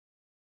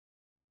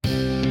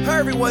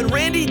everyone,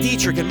 Randy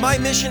Dietrich, and my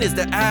mission is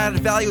to add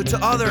value to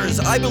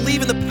others. I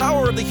believe in the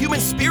power of the human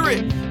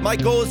spirit. My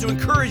goal is to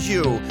encourage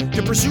you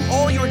to pursue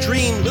all your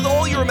dreams with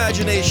all your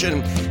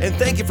imagination. And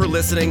thank you for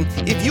listening.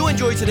 If you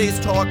enjoyed today's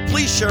talk,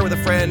 please share with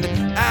a friend.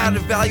 Add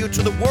value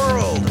to the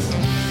world.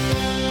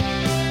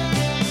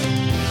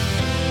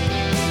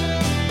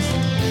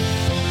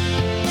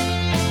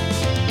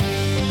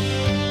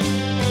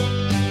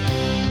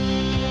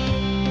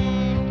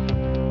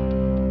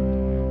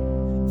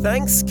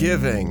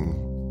 Thanksgiving.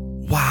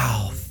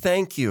 Wow,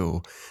 thank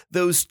you.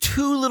 Those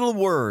two little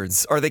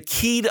words are the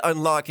key to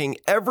unlocking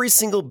every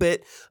single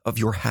bit of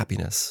your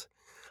happiness.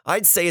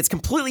 I'd say it's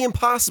completely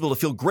impossible to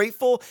feel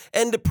grateful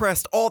and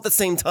depressed all at the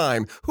same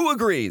time. Who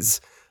agrees?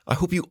 I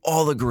hope you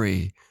all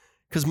agree.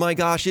 Because my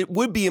gosh, it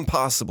would be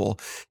impossible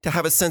to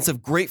have a sense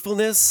of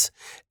gratefulness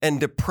and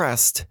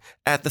depressed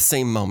at the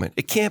same moment.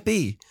 It can't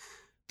be.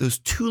 Those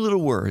two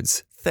little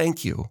words,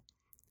 thank you.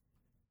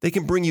 They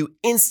can bring you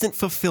instant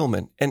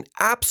fulfillment and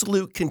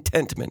absolute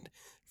contentment.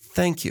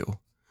 Thank you.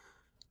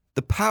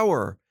 The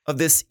power of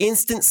this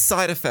instant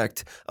side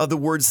effect of the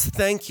words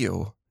thank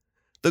you,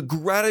 the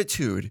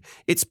gratitude,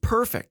 it's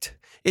perfect.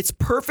 It's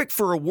perfect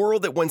for a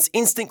world that wants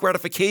instant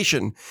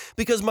gratification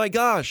because, my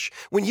gosh,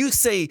 when you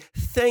say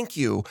thank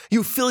you,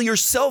 you fill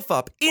yourself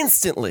up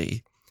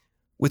instantly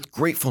with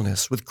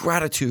gratefulness, with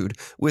gratitude,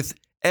 with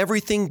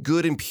everything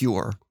good and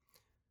pure.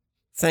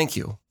 Thank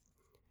you.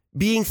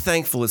 Being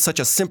thankful is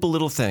such a simple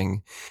little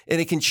thing, and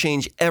it can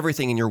change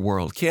everything in your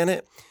world, can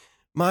it?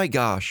 My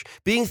gosh,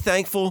 being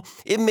thankful,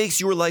 it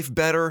makes your life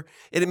better,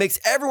 and it makes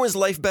everyone's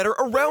life better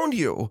around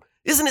you.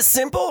 Isn't it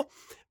simple?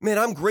 Man,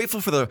 I'm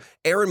grateful for the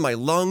air in my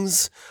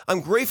lungs.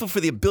 I'm grateful for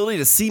the ability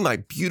to see my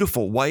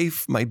beautiful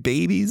wife, my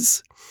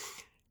babies.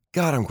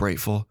 God, I'm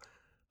grateful.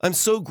 I'm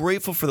so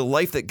grateful for the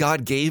life that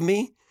God gave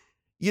me.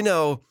 You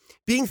know,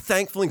 being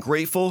thankful and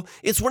grateful,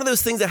 it's one of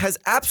those things that has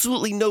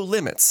absolutely no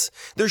limits.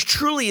 There's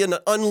truly an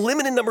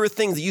unlimited number of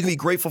things that you can be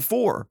grateful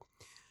for.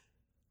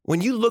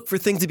 When you look for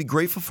things to be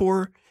grateful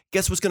for,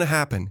 guess what's going to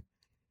happen?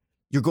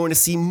 You're going to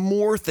see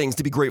more things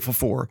to be grateful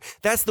for.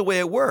 That's the way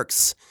it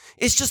works.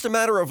 It's just a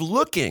matter of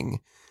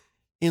looking.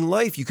 In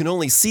life, you can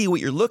only see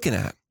what you're looking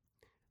at.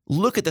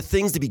 Look at the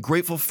things to be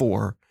grateful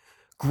for.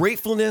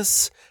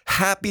 Gratefulness,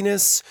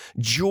 happiness,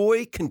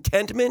 joy,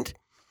 contentment,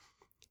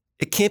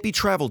 it can't be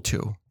traveled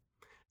to.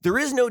 There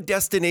is no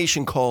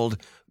destination called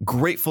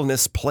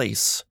Gratefulness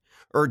Place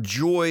or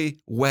Joy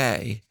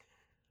Way.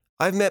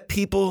 I've met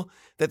people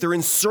that they're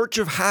in search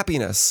of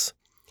happiness.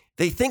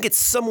 They think it's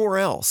somewhere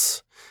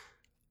else.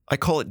 I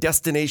call it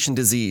destination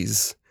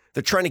disease.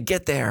 They're trying to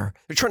get there.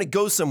 They're trying to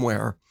go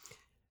somewhere.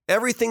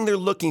 Everything they're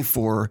looking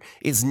for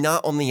is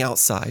not on the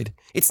outside.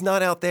 It's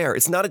not out there.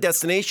 It's not a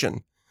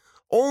destination.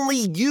 Only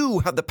you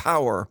have the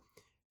power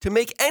to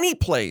make any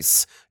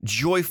place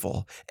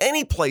joyful,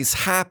 any place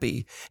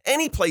happy,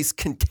 any place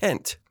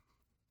content.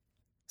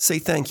 Say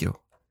thank you.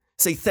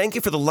 Say thank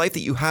you for the life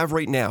that you have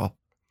right now.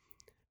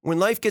 When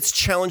life gets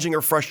challenging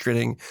or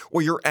frustrating,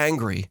 or you're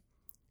angry,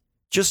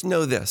 just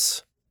know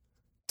this: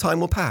 time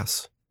will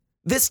pass.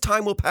 This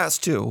time will pass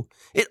too.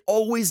 It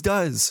always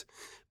does.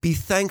 Be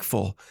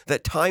thankful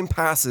that time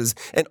passes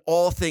and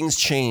all things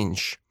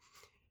change.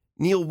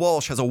 Neil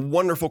Walsh has a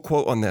wonderful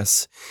quote on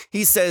this.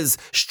 He says,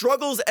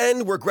 "Struggles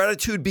end where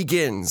gratitude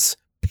begins,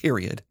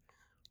 period."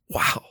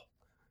 Wow.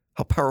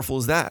 How powerful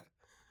is that?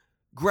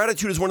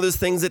 Gratitude is one of those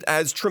things that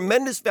adds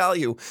tremendous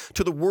value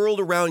to the world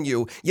around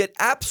you, yet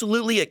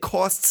absolutely it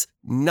costs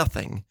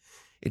nothing.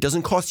 It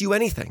doesn't cost you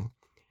anything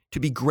to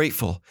be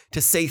grateful,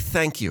 to say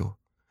thank you.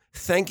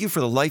 Thank you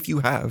for the life you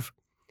have.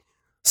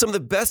 Some of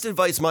the best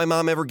advice my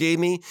mom ever gave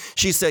me,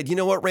 she said, you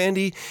know what,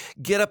 Randy?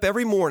 Get up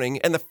every morning,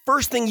 and the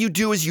first thing you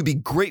do is you be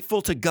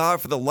grateful to God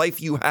for the life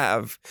you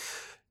have.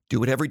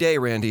 Do it every day,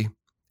 Randy.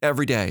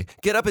 Every day.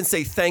 Get up and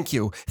say thank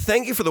you.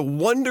 Thank you for the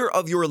wonder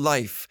of your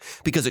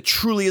life, because it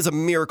truly is a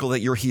miracle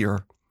that you're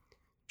here.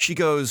 She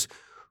goes,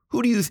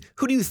 who do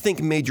you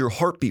think made your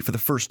heart beat for the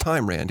first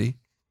time, Randy?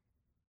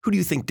 Who do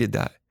you think did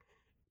that?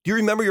 Do you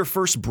remember your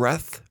first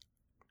breath?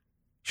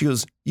 She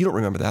goes, you don't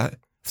remember that.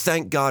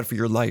 Thank God for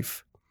your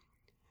life.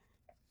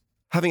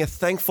 Having a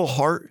thankful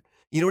heart,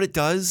 you know what it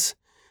does?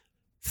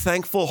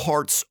 Thankful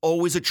hearts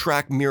always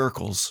attract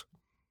miracles.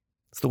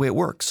 It's the way it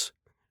works.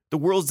 The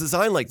world's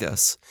designed like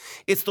this.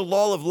 It's the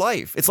law of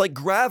life. It's like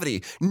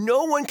gravity.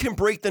 No one can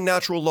break the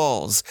natural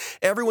laws.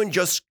 Everyone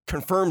just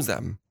confirms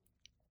them.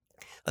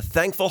 A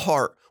thankful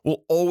heart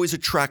will always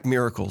attract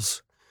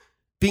miracles.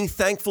 Being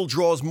thankful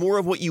draws more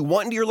of what you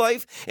want into your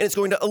life, and it's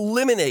going to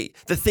eliminate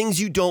the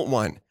things you don't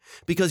want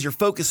because you're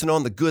focusing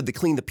on the good, the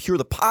clean, the pure,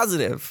 the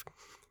positive.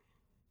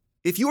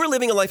 If you are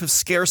living a life of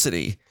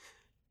scarcity,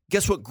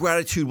 guess what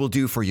gratitude will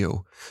do for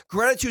you?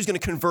 Gratitude is going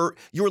to convert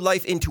your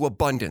life into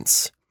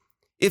abundance.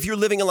 If you're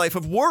living a life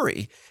of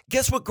worry,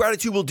 guess what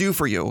gratitude will do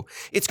for you?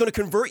 It's going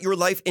to convert your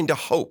life into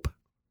hope.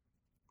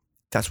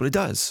 That's what it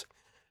does.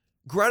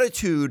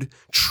 Gratitude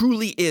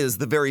truly is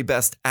the very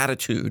best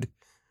attitude.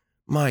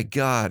 My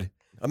God.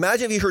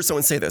 Imagine if you heard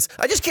someone say this.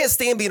 I just can't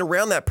stand being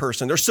around that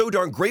person. They're so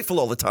darn grateful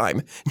all the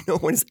time. No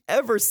one's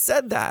ever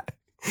said that.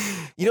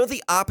 You know what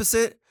the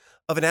opposite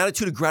of an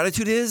attitude of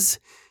gratitude is?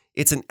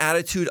 It's an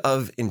attitude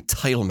of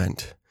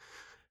entitlement.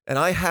 And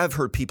I have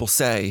heard people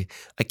say,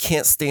 I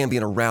can't stand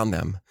being around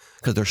them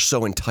because they're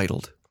so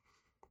entitled.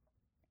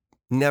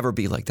 Never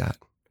be like that.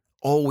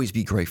 Always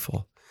be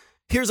grateful.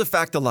 Here's a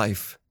fact of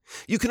life.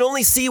 You can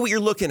only see what you're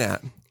looking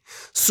at.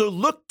 So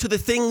look to the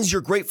things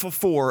you're grateful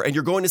for and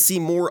you're going to see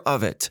more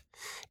of it.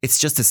 It's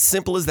just as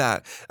simple as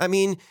that. I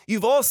mean,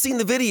 you've all seen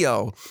the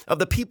video of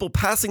the people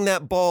passing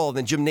that ball in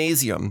the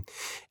gymnasium,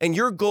 and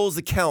your goal is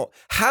to count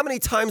how many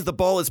times the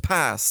ball is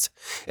passed.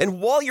 And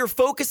while you're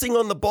focusing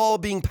on the ball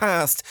being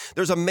passed,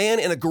 there's a man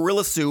in a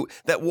gorilla suit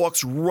that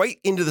walks right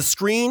into the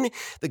screen.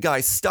 The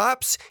guy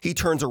stops, he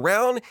turns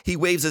around, he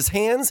waves his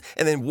hands,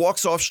 and then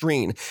walks off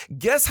screen.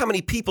 Guess how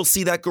many people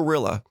see that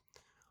gorilla?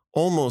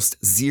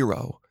 Almost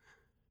zero,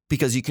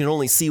 because you can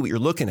only see what you're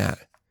looking at.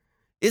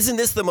 Isn't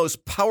this the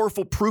most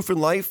powerful proof in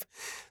life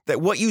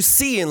that what you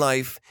see in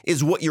life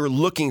is what you're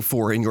looking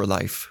for in your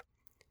life?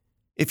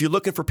 If you're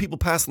looking for people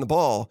passing the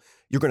ball,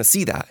 you're going to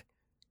see that.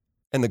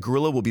 And the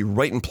gorilla will be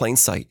right in plain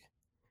sight.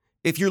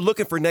 If you're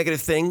looking for negative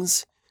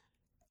things,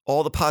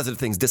 all the positive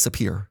things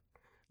disappear.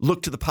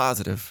 Look to the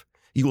positive.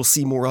 You will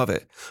see more of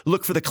it.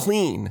 Look for the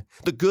clean,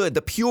 the good,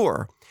 the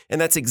pure.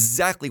 And that's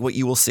exactly what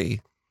you will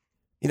see.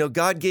 You know,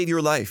 God gave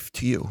your life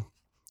to you.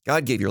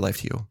 God gave your life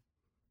to you.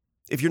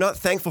 If you're not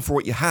thankful for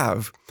what you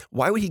have,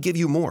 why would he give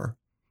you more?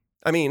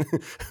 I mean,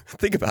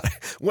 think about it.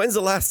 When's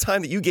the last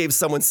time that you gave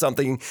someone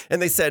something and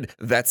they said,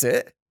 that's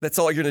it? That's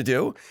all you're going to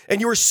do?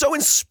 And you were so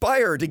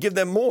inspired to give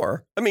them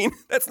more. I mean,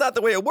 that's not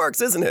the way it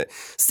works, isn't it?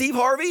 Steve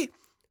Harvey,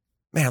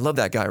 man, I love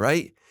that guy,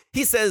 right?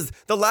 He says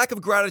the lack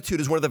of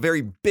gratitude is one of the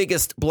very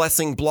biggest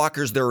blessing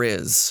blockers there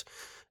is.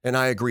 And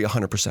I agree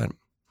 100%.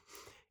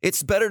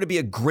 It's better to be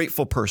a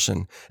grateful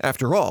person.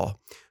 After all,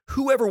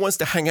 whoever wants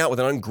to hang out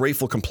with an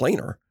ungrateful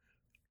complainer?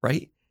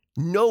 Right?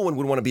 No one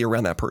would want to be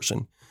around that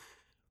person.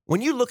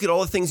 When you look at all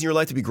the things in your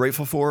life to be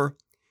grateful for,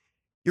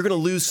 you're going to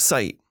lose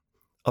sight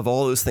of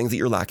all those things that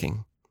you're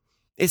lacking.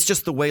 It's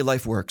just the way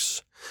life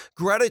works.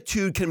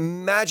 Gratitude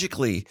can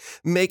magically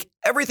make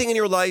everything in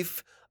your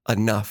life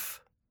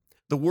enough.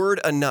 The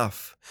word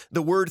enough,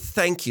 the word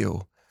thank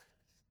you,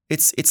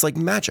 it's like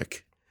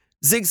magic.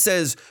 Zig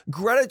says,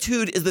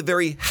 gratitude is the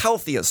very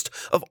healthiest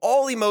of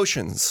all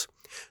emotions.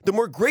 The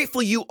more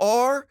grateful you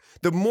are,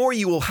 the more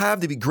you will have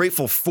to be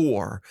grateful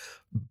for.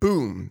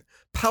 Boom.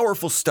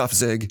 Powerful stuff,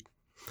 Zig.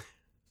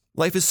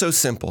 Life is so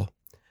simple.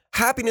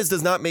 Happiness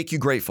does not make you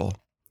grateful.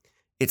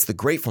 It's the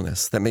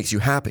gratefulness that makes you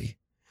happy.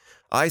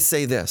 I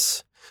say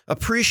this,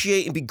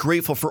 appreciate and be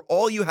grateful for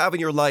all you have in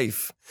your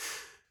life.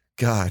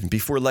 God,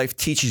 before life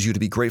teaches you to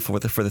be grateful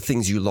for the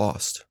things you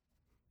lost.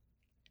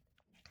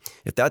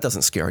 If that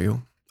doesn't scare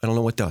you, I don't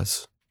know what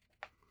does.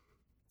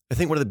 I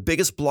think one of the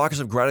biggest blockers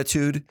of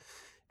gratitude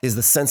is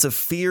the sense of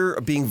fear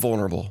of being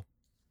vulnerable.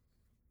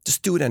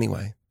 Just do it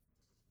anyway.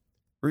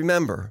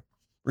 Remember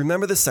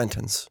the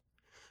sentence.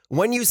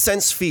 When you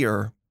sense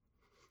fear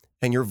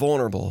and you're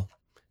vulnerable,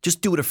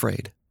 just do it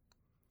afraid.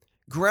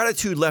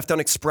 Gratitude left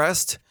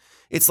unexpressed,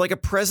 it's like a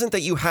present that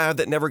you have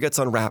that never gets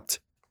unwrapped.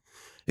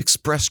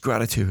 Express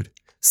gratitude.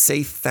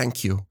 Say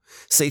thank you.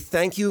 Say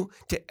thank you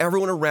to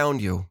everyone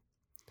around you.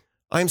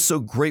 I'm so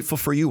grateful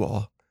for you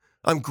all.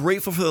 I'm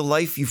grateful for the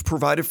life you've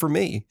provided for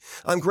me.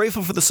 I'm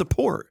grateful for the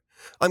support.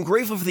 I'm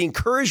grateful for the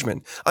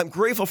encouragement. I'm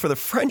grateful for the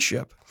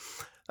friendship.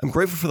 I'm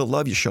grateful for the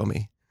love you show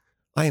me.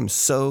 I am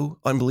so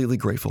unbelievably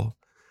grateful.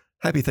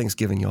 Happy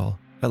Thanksgiving, y'all.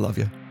 I love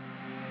you.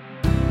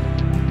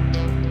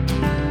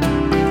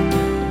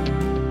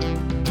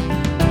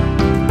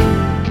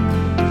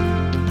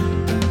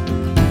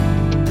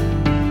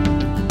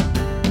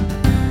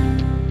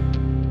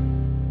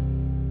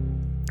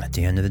 At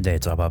the end of the day,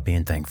 it's all about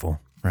being thankful,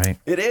 right?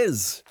 It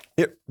is.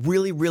 It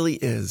really, really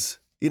is.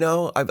 You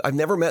know, I've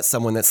never met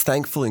someone that's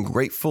thankful and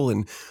grateful,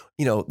 and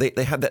you know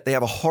they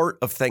have a heart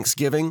of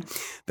thanksgiving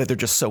that they're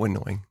just so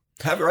annoying.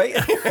 Right?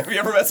 Have you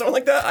ever met someone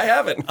like that? I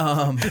haven't.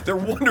 They're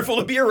wonderful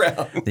to be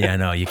around. Yeah,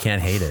 no, you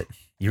can't hate it.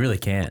 You really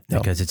can't,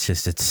 because it's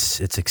just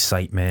it's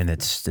excitement.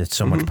 It's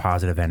so much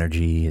positive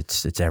energy.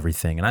 It's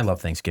everything, and I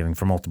love Thanksgiving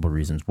for multiple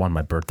reasons. One,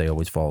 my birthday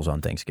always falls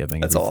on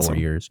Thanksgiving every 4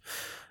 years.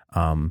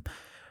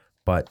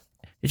 But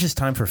it's just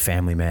time for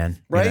family, man.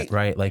 Right? You know,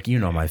 right? Like, you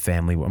know my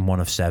family. I'm one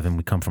of 7.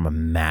 We come from a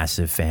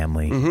massive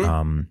family.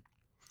 And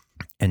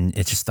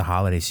it's just the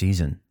holiday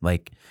season.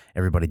 Like,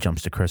 everybody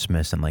jumps to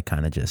Christmas and like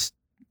kind of just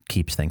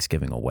keeps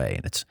Thanksgiving away.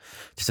 And it's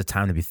just a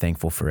time to be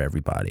thankful for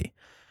everybody.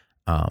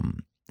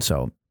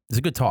 So it's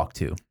a good talk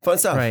too. Fun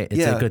stuff. Right.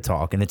 It's a good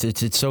talk. And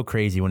it's so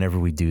crazy whenever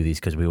we do these,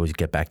 because we always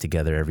get back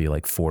together every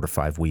like 4 to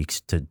 5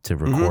 weeks to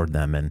record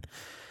them. And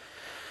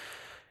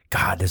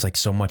God, there's like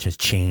so much has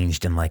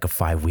changed in like a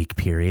 5-week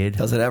period.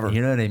 Does it ever?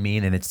 You know what I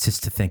mean? And it's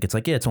just to think, it's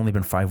like, yeah, it's only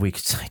been 5 weeks.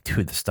 It's like,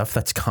 dude, the stuff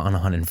that's gone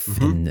on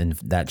in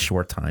that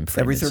short time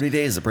frame. Every 30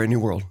 days, a brand new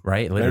world.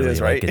 Right? Literally. It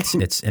is, right? Like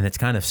it's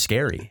kind of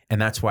scary.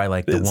 And that's why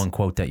like the one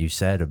quote that you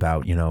said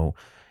about, you know,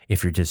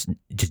 if you're just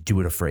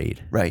do it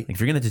afraid. Right. Like if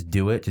you're going to just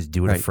do it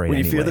afraid When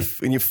you anyway.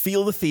 when you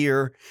feel the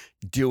fear,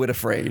 do it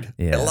afraid.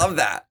 Yeah. I love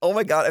that. Oh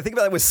my God. I think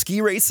about that with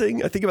ski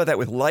racing. I think about that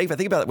with life. I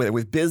think about it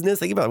with business.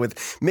 I think about it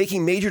with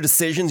making major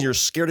decisions. You're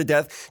scared to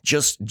death.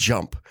 Just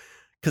jump.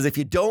 Because if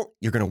you don't,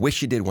 you're going to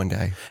wish you did one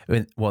day.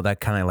 Well, that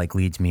kind of like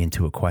leads me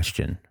into a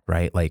question,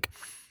 right? Like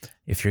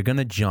if you're going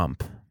to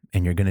jump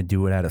and you're going to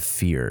do it out of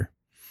fear,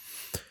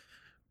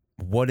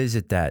 what is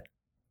it that,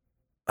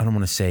 I don't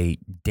want to say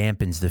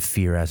dampens the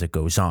fear as it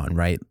goes on,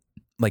 right?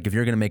 Like if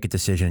you're going to make a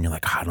decision and you're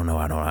like, I don't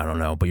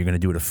know, but you're going to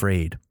do it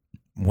afraid.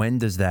 When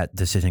does that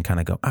decision kind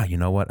of go, you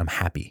know what? I'm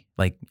happy.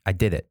 Like I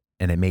did it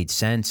and it made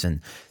sense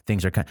and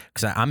things are kind of,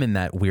 because I'm in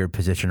that weird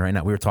position right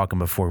now. We were talking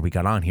before we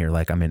got on here,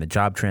 like I'm in a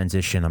job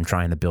transition. I'm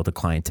trying to build a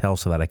clientele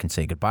so that I can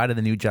say goodbye to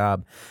the new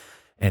job.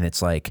 And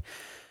it's like,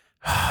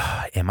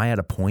 am I at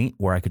a point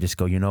where I could just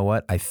go, you know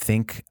what? I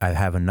think I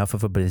have enough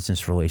of a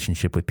business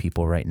relationship with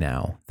people right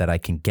now that I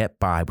can get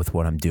by with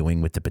what I'm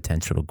doing with the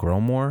potential to grow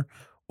more?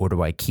 Or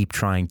do I keep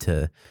trying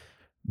to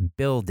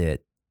build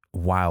it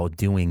while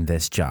doing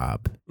this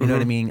job? You know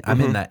what I mean?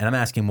 I'm in that, and I'm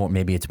asking more,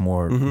 maybe it's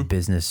more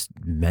business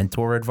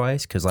mentor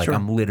advice. Cause like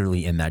I'm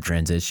literally in that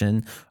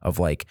transition of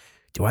like,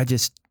 do I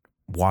just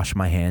wash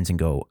my hands and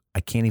go, I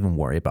can't even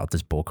worry about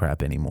this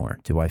bullcrap anymore?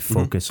 Do I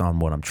focus on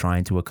what I'm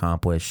trying to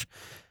accomplish?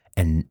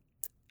 And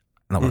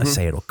I don't want to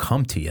say it'll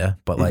come to you,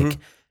 but like,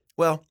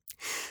 well,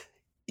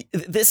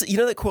 this, you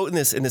know, that quote in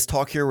this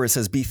talk here where it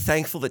says, be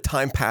thankful that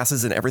time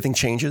passes and everything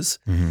changes.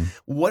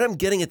 What I'm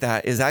getting at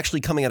that is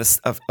actually coming out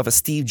of a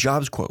Steve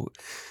Jobs quote.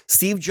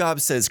 Steve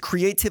Jobs says,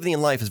 creativity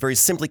in life is very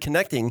simply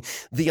connecting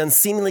the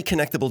unseemingly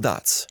connectable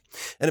dots.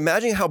 And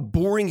imagine how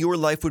boring your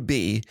life would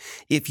be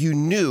if you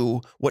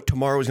knew what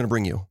tomorrow was going to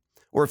bring you,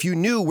 or if you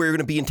knew where you're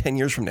going to be in 10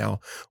 years from now,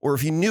 or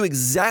if you knew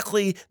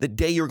exactly the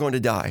day you're going to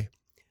die.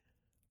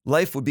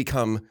 Life would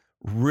become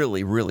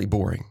really, really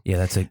boring. Yeah,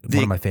 that's one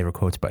of my favorite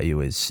quotes by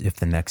you is, if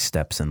the next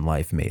steps in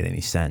life made any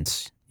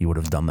sense, you would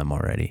have done them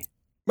already.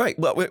 Right.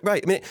 Well,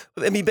 right.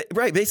 I mean,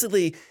 right.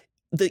 Basically,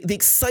 the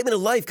excitement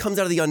of life comes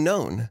out of the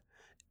unknown.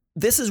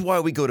 This is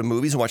why we go to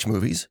movies and watch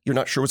movies. You're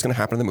not sure what's going to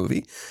happen in the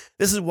movie.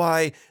 This is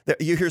why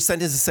you hear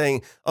sentences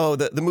saying, oh,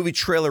 the movie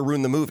trailer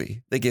ruined the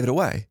movie. They gave it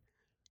away.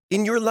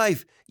 In your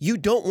life, you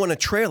don't want a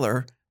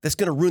trailer that's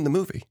going to ruin the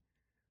movie.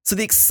 So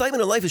the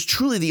excitement of life is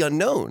truly the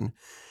unknown.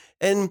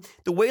 And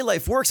the way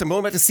life works, I'm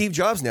going back to Steve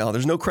Jobs now.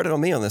 There's no credit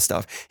on me on this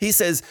stuff. He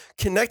says,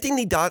 connecting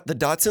the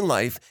dots in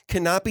life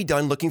cannot be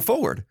done looking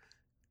forward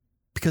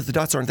because the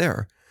dots aren't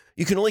there.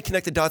 You can only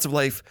connect the dots of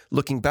life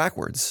looking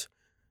backwards.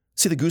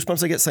 See the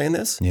goosebumps I get saying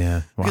this?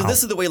 Yeah. Wow. Because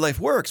this is the way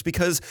life works,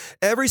 because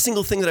every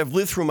single thing that I've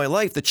lived through in my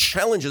life, the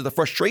challenges, the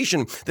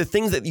frustration, the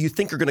things that you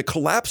think are going to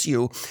collapse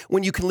you,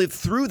 when you can live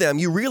through them,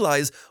 you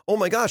realize, oh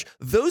my gosh,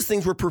 those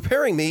things were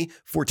preparing me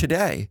for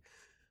today.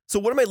 So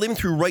what am I living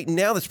through right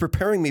now that's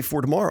preparing me for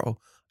tomorrow?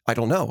 I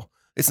don't know.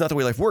 It's not the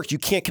way life works. You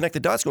can't connect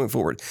the dots going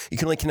forward. You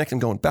can only connect them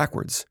going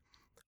backwards.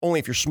 Only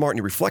if you're smart and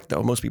you reflect,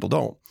 though. Most people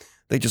don't.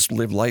 They just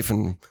live life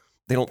and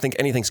they don't think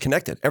anything's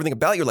connected. Everything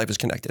about your life is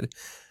connected.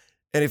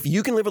 And if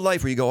you can live a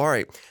life where you go, all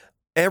right,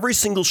 every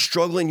single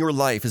struggle in your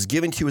life is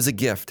given to you as a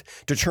gift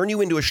to turn you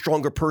into a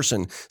stronger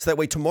person. So that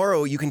way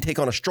tomorrow you can take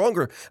on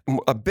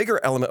a bigger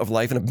element of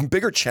life and a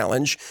bigger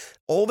challenge.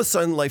 All of a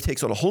sudden life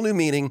takes on a whole new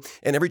meaning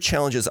and every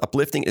challenge is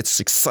uplifting. It's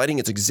exciting.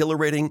 It's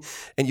exhilarating.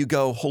 And you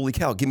go, holy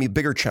cow, give me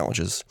bigger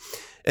challenges.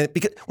 And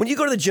because when you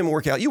go to the gym and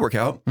work out, you work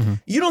out.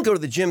 You don't go to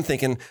the gym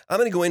thinking, I'm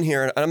going to go in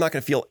here and I'm not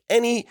going to feel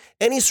any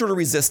sort of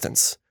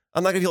resistance.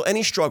 I'm not going to feel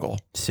any struggle.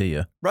 See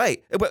ya.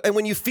 Right. And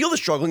when you feel the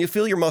struggle and you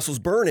feel your muscles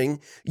burning,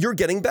 you're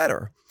getting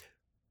better.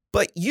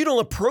 But you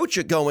don't approach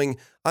it going,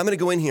 I'm going to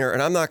go in here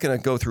and I'm not going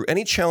to go through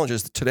any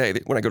challenges today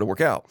when I go to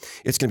work out.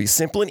 It's going to be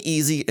simple and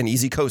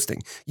easy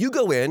coasting. You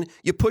go in,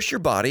 you push your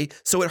body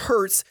so it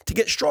hurts to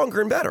get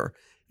stronger and better.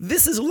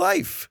 This is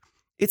life.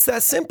 It's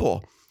that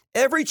simple.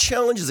 Every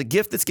challenge is a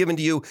gift that's given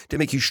to you to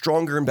make you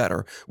stronger and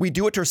better. We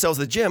do it to ourselves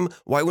at the gym.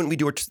 Why wouldn't we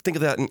do it? Think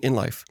of that in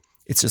life.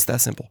 It's just that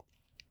simple.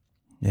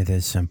 It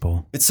is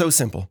simple. It's so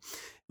simple.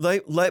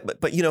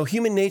 But you know,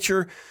 human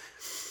nature,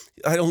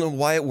 I don't know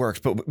why it works,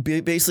 but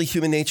basically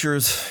human nature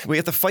is, we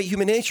have to fight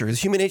human nature.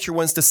 Because human nature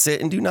wants to sit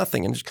and do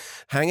nothing and just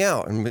hang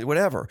out and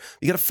whatever.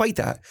 You got to fight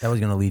that. That was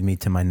going to lead me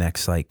to my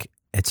next,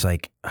 it's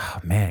like, oh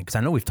man, because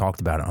I know we've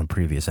talked about it on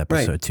previous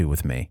episode too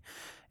with me.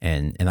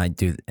 And I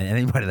do, and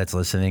anybody that's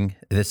listening,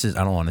 I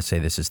don't want to say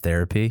this is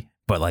therapy,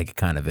 but like it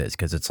kind of is,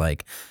 because it's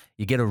like,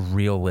 you get a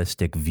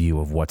realistic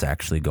view of what's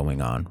actually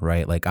going on,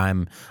 right? Like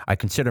I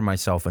consider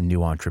myself a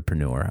new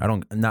entrepreneur.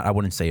 I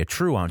wouldn't say a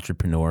true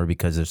entrepreneur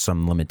because there's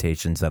some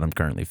limitations that I'm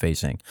currently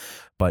facing,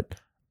 but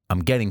I'm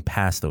getting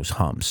past those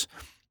humps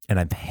and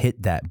I've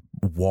hit that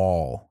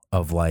wall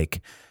of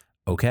like,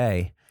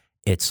 okay,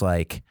 it's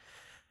like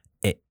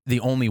the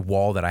only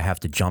wall that I have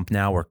to jump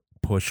now or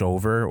push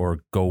over or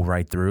go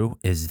right through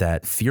is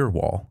that fear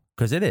wall.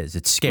 Because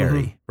it's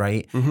scary,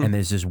 right? And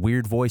there's this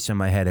weird voice in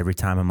my head every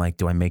time I'm like,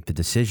 do I make the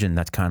decision?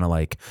 That's kind of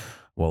like,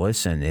 well,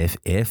 listen,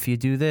 if you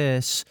do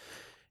this,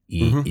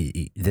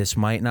 this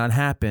might not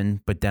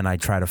happen, but then I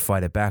try to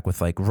fight it back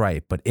with like,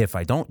 right, but if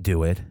I don't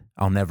do it,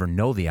 I'll never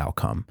know the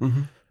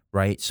outcome,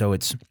 right? So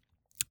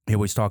you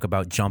always talk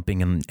about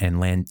jumping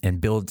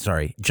and build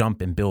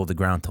the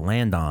ground to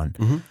land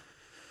on.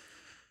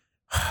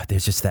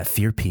 There's just that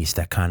fear piece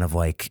that kind of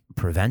like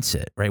prevents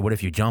it, right? What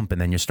if you jump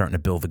and then you're starting to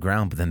build the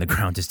ground, but then the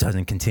ground just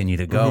doesn't continue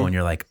to go and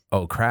you're like,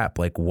 oh crap,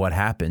 like what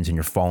happens? And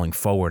you're falling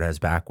forward as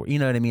backward. You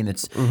know what I mean?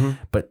 It's,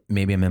 but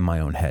maybe I'm in my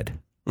own head,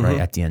 right?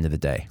 At the end of the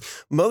day.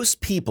 Most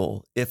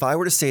people, if I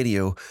were to say to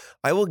you,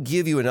 I will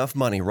give you enough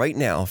money right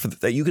now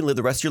that you can live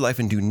the rest of your life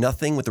and do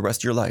nothing with the rest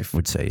of your life.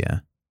 Would say, yeah.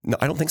 No,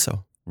 I don't think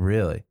so.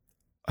 Really?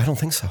 I don't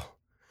think so.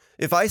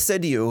 If I were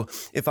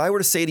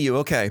to say to you,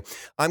 okay,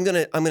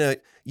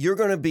 you're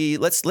going to be,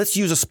 let's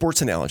use a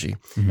sports analogy.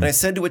 And I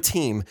said to a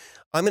team,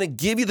 I'm going to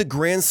give you the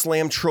Grand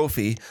Slam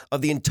trophy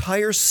of the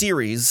entire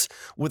series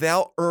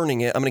without earning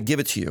it. I'm going to give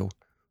it to you.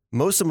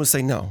 Most of them would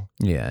say, no.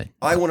 Yeah.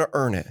 I want to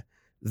earn it.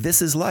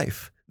 This is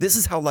life. This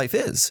is how life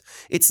is.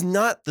 It's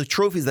not the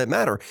trophies that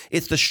matter.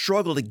 It's the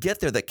struggle to get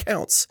there that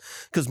counts.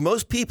 Because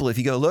most people, if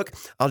you go, look,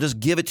 I'll just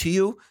give it to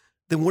you,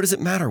 then what does it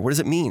matter? What does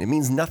it mean? It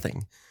means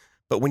nothing.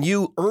 But when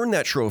you earn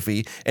that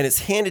trophy and it's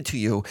handed to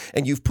you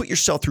and you've put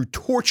yourself through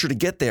torture to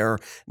get there,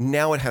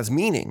 now it has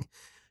meaning.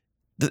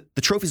 The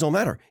trophies don't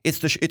matter.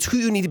 It's who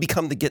you need to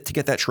become to get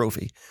that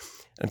trophy.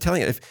 I'm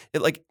telling you,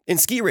 like in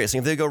ski racing,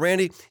 if they go,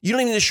 Randy, you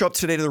don't even need to show up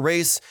today to the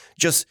race.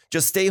 Just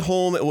stay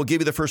home and we'll give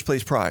you the first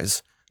place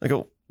prize. I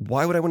go,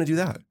 why would I want to do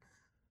that?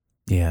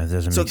 Yeah, it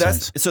doesn't make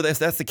sense. So if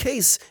that's the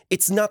case,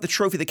 it's not the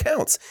trophy that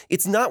counts.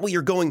 It's not what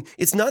you're going.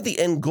 It's not the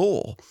end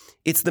goal.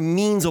 It's the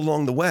means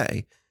along the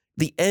way.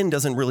 The end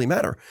doesn't really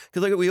matter.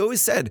 Because like we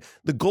always said,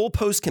 the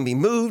goalpost can be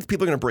moved.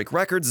 People are going to break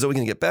records. It's always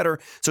going to get better.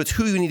 So it's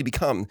who you need to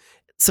become.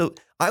 So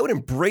I would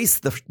embrace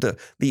the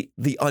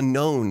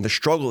unknown, the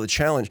struggle, the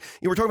challenge.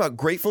 You were talking about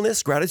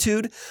gratefulness,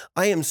 gratitude.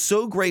 I am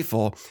so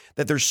grateful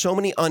that there's so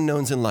many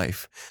unknowns in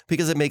life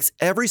because it makes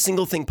every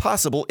single thing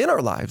possible in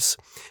our lives.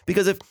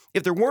 Because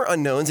if there weren't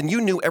unknowns and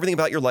you knew everything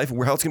about your life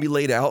and how it's going to be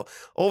laid out,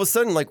 all of a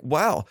sudden, like,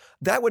 wow,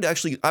 that would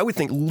actually, I would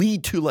think,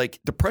 lead to like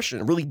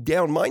depression, a really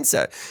down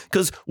mindset.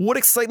 Because what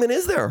excitement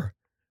is there?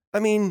 I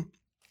mean,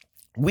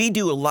 we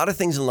do a lot of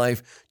things in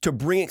life to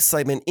bring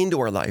excitement into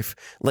our life,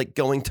 like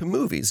going to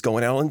movies,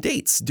 going out on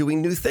dates,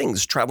 doing new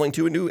things, traveling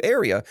to a new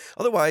area.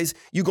 Otherwise,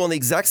 you go on the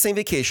exact same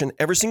vacation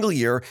every single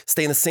year,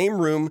 stay in the same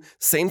room,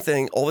 same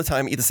thing all the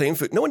time, eat the same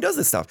food. No one does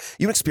this stuff.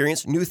 You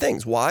experience new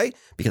things. Why?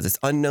 Because it's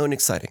unknown and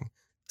exciting.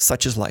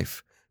 Such is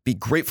life. Be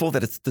grateful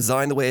that it's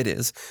designed the way it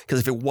is, because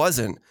if it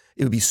wasn't,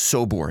 it would be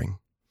so boring.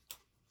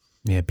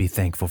 Yeah, be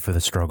thankful for the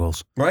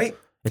struggles. Right?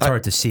 It's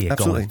hard to see it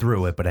absolutely. going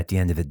through it, but at the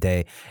end of the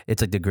day,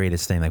 it's like the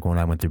greatest thing. Like when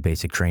I went through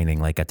basic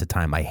training, like at the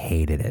time I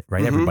hated it,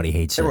 right? Everybody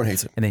hates it. Everyone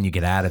hates it. And then you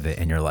get out of it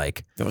and you're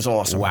like, that was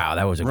awesome. Wow,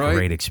 that was a right?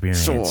 great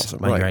experience. So awesome.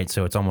 Right?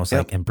 So it's almost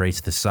like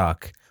embrace the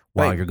suck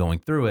while you're going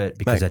through it,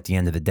 because at the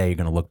end of the day, you're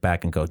going to look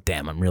back and go,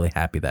 damn, I'm really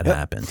happy that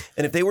happened.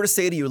 And if they were to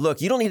say to you, look,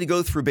 you don't need to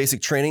go through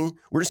basic training.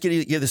 We're just going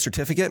to give you the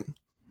certificate,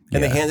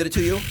 and they handed it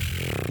to you,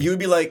 you would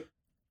be like,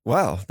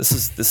 wow, this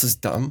is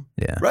dumb.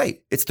 Yeah.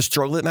 Right. It's the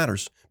struggle that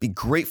matters. Be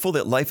grateful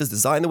that life is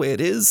designed the way it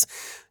is,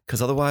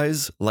 because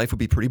otherwise life would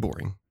be pretty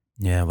boring.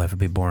 Yeah, life would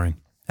be boring.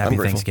 Happy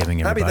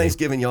Thanksgiving, everybody. Happy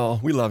Thanksgiving, y'all.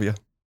 We love you.